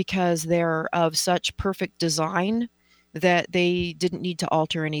think it's because they're of such perfect design that they didn't need to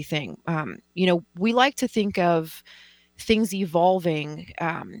alter anything. We like to think of things evolving,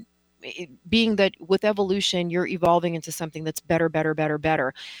 being that with evolution, you're evolving into something that's better, better, better,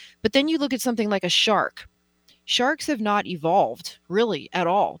 better. But then you look at something like a shark. Sharks have not evolved really at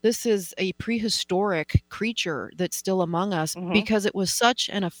all. This is a prehistoric creature that's still among us because it was such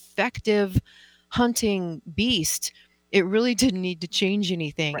an effective hunting beast. It really didn't need to change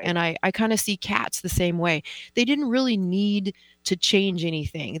anything. Right. And I kind of see cats the same way. They didn't really need to change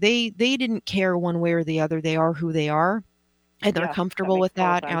anything. They didn't care one way or the other. They are who they are, and they're comfortable with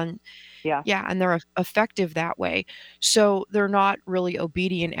that. And and they're effective that way. So they're not really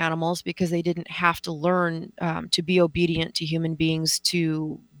obedient animals because they didn't have to learn to be obedient to human beings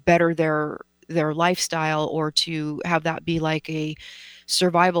to better their lifestyle or to have that be like a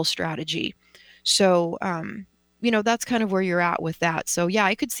survival strategy. So, that's kind of where you're at with that. So yeah,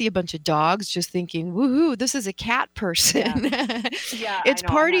 I could see a bunch of dogs just thinking, woohoo, this is a cat person. It's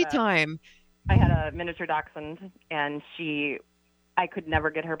party time. I had a miniature dachshund, and I could never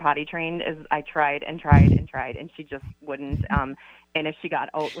get her potty trained. As I tried and tried and tried, and she just wouldn't. And if she got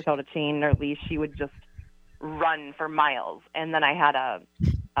out without a chain or leash, she would just run for miles. And then I had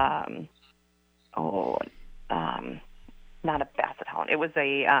not a basset hound. It was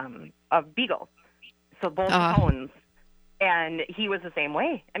a beagle. So both hounds, and he was the same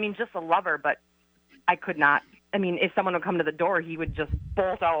way. I mean, just a lover, but I could not. I mean, if someone would come to the door, he would just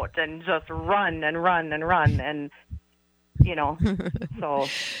bolt out and just run and run and run. And so,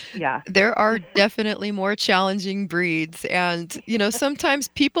 yeah. There are definitely more challenging breeds. And, sometimes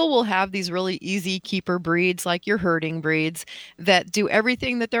people will have these really easy keeper breeds, like your herding breeds, that do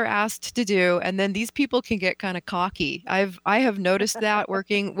everything that they're asked to do. And then these people can get kind of cocky. I have noticed that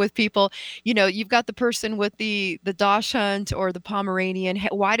working with people. You've got the person with the Dachshund or the Pomeranian.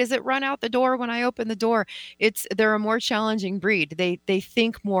 Why does it run out the door when I open the door? They're a more challenging breed. They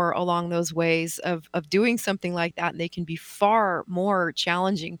think more along those ways of doing something like that, and they can be far more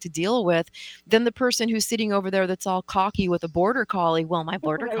challenging to deal with than the person who's sitting over there that's all cocky with a border collie. Well, my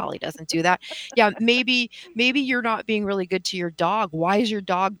border collie doesn't do that. Yeah, maybe you're not being really good to your dog. Why is your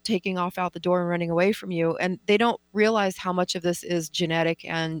dog taking off out the door and running away from you? And they don't realize how much of this is genetic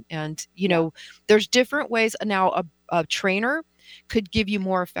and there's different ways. Now a trainer could give you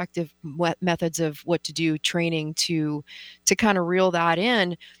more effective methods of what to do, training to kind of reel that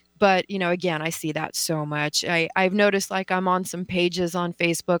in. But, again, I see that so much. I've noticed, like, I'm on some pages on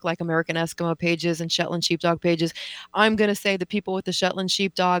Facebook, like American Eskimo pages and Shetland Sheepdog pages. I'm going to say the people with the Shetland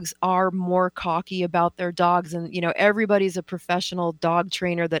Sheepdogs are more cocky about their dogs. And, everybody's a professional dog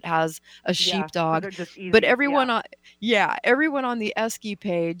trainer that has a sheepdog. But everyone on the Esky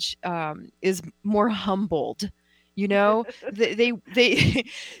page is more humbled. They're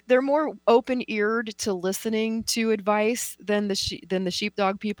more open-eared to listening to advice than the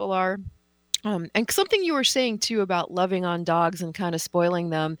sheepdog people are. And something you were saying too about loving on dogs and kind of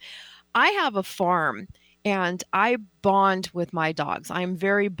spoiling them. I have a farm and I bond with my dogs. I'm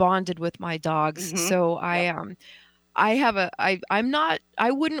very bonded with my dogs. So I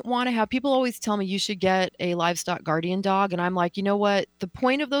wouldn't want to have, people always tell me you should get a livestock guardian dog. And I'm like, you know what? The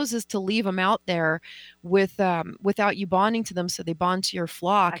point of those is to leave them out there without you bonding to them. So they bond to your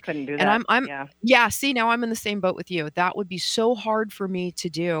flock. I couldn't do that. And see, now I'm in the same boat with you. That would be so hard for me to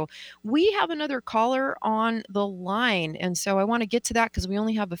do. We have another caller on the line. And so I want to get to that because we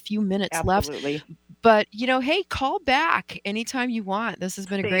only have a few minutes left. But, hey, call back anytime you want. This has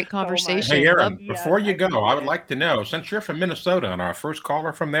been a great conversation. Hey, Erin, before you go, I would like to know, since you're from Minnesota and our first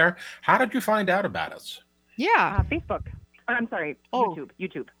caller from there, how did you find out about us? Yeah. Facebook. I'm sorry,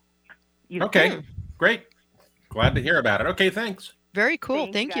 YouTube. Okay, great. Glad to hear about it. Okay, thanks. Very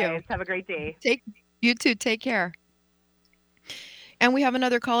cool. Thank you. Have a great day. You too. Take care. And we have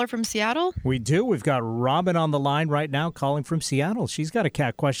another caller from Seattle. We do. We've got Robin on the line right now calling from Seattle. She's got a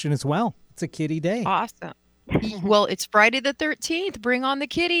cat question as well. It's a kitty day. Awesome. Well, it's Friday the 13th. Bring on the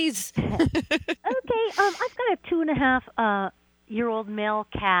kitties. Okay, I've got a 2.5-year-old male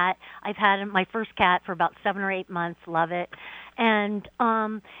cat. I've had my first cat for about 7 or 8 months. Love it. And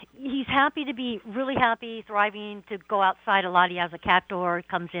he's happy to be really happy, thriving to go outside a lot. He has a cat door,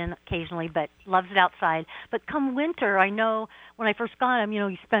 comes in occasionally, but loves it outside. But come winter, I know when I first got him,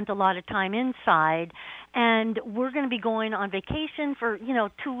 he spent a lot of time inside. And we're going to be going on vacation for,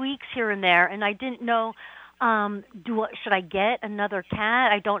 2 weeks here and there. And I didn't know, should I get another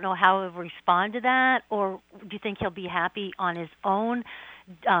cat? I don't know how he'll respond to that. Or do you think he'll be happy on his own?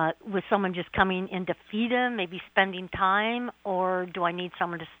 With someone just coming in to feed him, maybe spending time, or do I need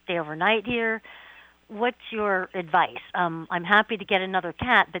someone to stay overnight here? What's your advice? I'm happy to get another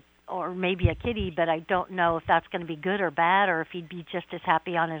cat, or maybe a kitty, but I don't know if that's going to be good or bad, or if he'd be just as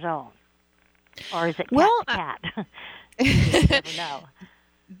happy on his own. Or is it cat to cat? You never know.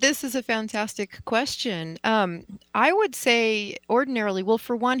 This is a fantastic question. I would say ordinarily, well,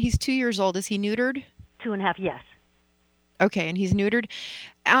 for one, he's 2 years old. Is he neutered? 2.5, yes. Okay, and he's neutered.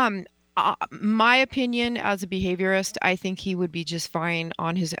 My opinion as a behaviorist, I think he would be just fine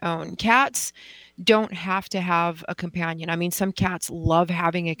on his own. Cats don't have to have a companion. I mean, some cats love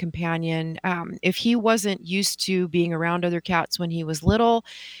having a companion. If he wasn't used to being around other cats when he was little,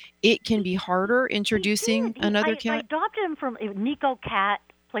 it can be harder introducing another cat. I adopted him from Nico Cat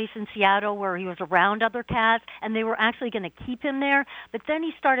place in Seattle where he was around other cats, and they were actually going to keep him there. But then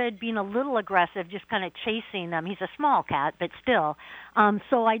he started being a little aggressive, just kind of chasing them. He's a small cat, but still.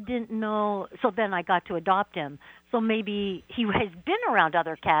 So I didn't know. So then I got to adopt him. So maybe he has been around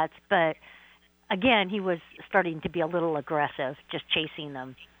other cats, but again, he was starting to be a little aggressive, just chasing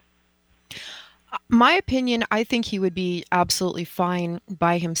them. My opinion, I think he would be absolutely fine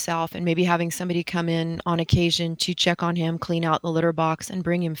by himself, and maybe having somebody come in on occasion to check on him, clean out the litter box, and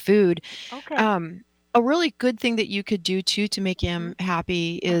bring him food. Okay. A really good thing that you could do too to make him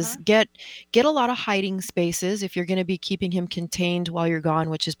happy is get a lot of hiding spaces if you're going to be keeping him contained while you're gone,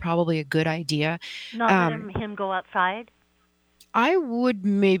 which is probably a good idea. Not let him go outside? I would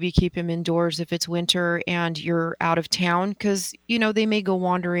maybe keep him indoors if it's winter and you're out of town, because, they may go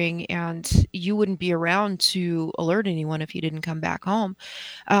wandering and you wouldn't be around to alert anyone if he didn't come back home.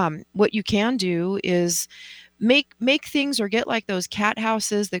 What you can do is make things, or get like those cat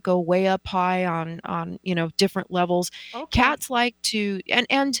houses that go way up high on different levels. Okay. Cats like to,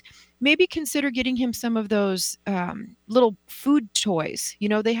 and maybe consider getting him some of those little food toys.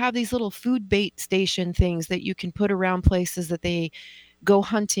 They have these little food bait station things that you can put around places that they go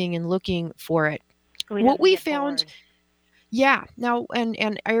hunting and looking for it. What we found, now,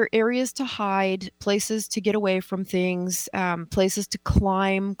 and areas to hide, places to get away from things, places to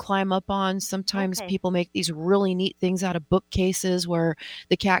climb up on. Sometimes people make these really neat things out of bookcases where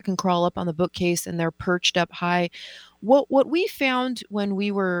the cat can crawl up on the bookcase and they're perched up high. What we found when we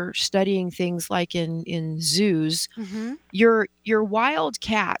were studying things like in zoos, your wild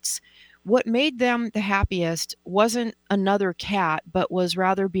cats, what made them the happiest wasn't another cat, but was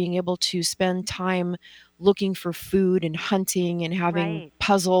rather being able to spend time looking for food and hunting and having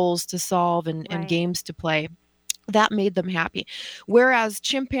puzzles to solve and games to play. That made them happy. Whereas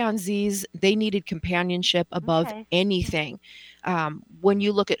chimpanzees, they needed companionship above anything. When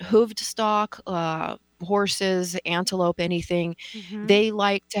you look at hooved stock, horses, antelope, anything, they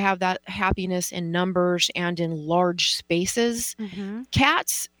like to have that happiness in numbers and in large spaces.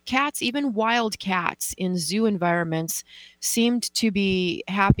 Cats, even wild cats in zoo environments, seemed to be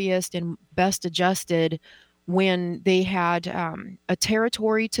happiest and best adjusted when they had a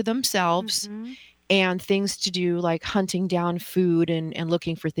territory to themselves and things to do like hunting down food and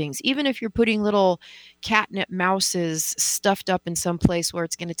looking for things. Even if you're putting little catnip mouses stuffed up in some place where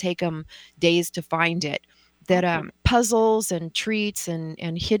it's going to take them days to find it, that puzzles and treats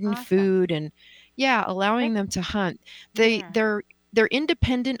and hidden food and allowing them to hunt. They're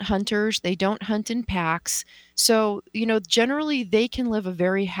independent hunters. They don't hunt in packs. So, generally they can live a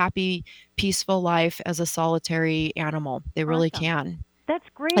very happy, peaceful life as a solitary animal. They really can. That's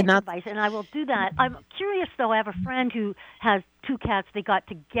great advice, and I will do that. I'm curious, though. I have a friend who has 2 cats. They got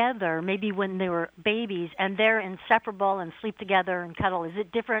together maybe when they were babies, and they're inseparable and sleep together and cuddle. Is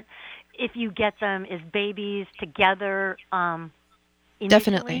it different if you get them as babies together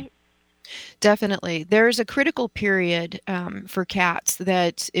initially? Definitely. There's a critical period for cats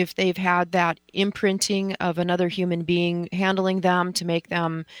that if they've had that imprinting of another human being handling them to make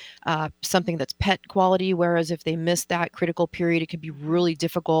them something that's pet quality, whereas if they miss that critical period, it can be really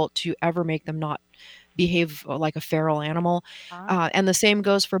difficult to ever make them not behave like a feral animal. Ah, And the same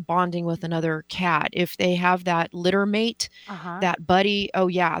goes for bonding with another cat. If they have that litter mate, uh-huh. that buddy, oh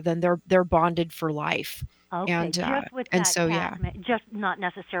yeah, then they're bonded for life. Okay, And just with and that so yeah, cat, just not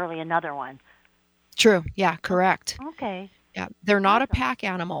necessarily another one. true. Yeah, Oh, correct. okay, Yeah, they're not a awesome. pack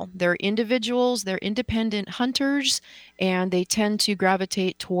animal. They're individuals, they're independent hunters, and they tend to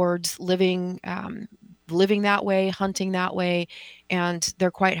gravitate towards living that way, hunting that way, and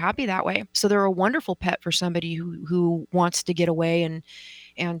they're quite happy that way. So they're a wonderful pet for somebody who wants to get away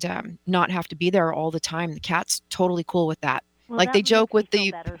and not have to be there all the time. The cat's totally cool with that. Well, Like that they joke makes me with feel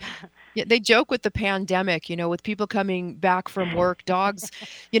the better. yeah, they joke with the pandemic, with people coming back from work. Dogs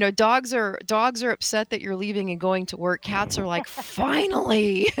are upset that you're leaving and going to work. Cats are like,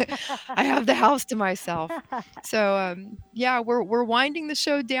 finally, I have the house to myself. So yeah, we're winding the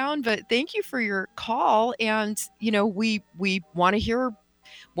show down, but thank you for your call. And we want to hear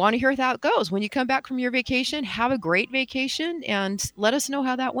how it goes. When you come back from your vacation, have a great vacation and let us know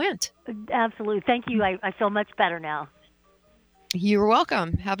how that went. Absolutely. Thank you. I feel much better now. You're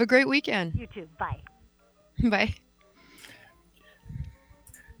welcome. Have a great weekend. You too. Bye. Bye.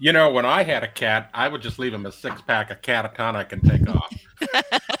 When I had a cat, I would just leave him a 6-pack of catatonic and take off.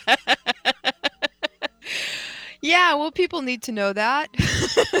 Yeah, well, people need to know that.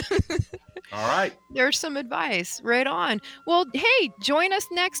 All right. There's some advice. Right on. Well, hey, join us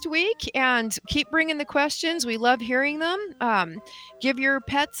next week and keep bringing the questions. We love hearing them. Give your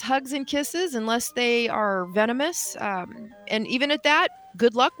pets hugs and kisses unless they are venomous. And even at that,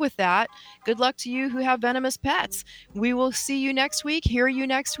 good luck with that. Good luck to you who have venomous pets. We will see you next week, hear you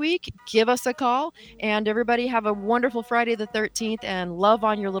next week. Give us a call. And everybody have a wonderful Friday the 13th and love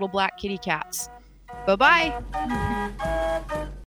on your little black kitty cats. Bye-bye.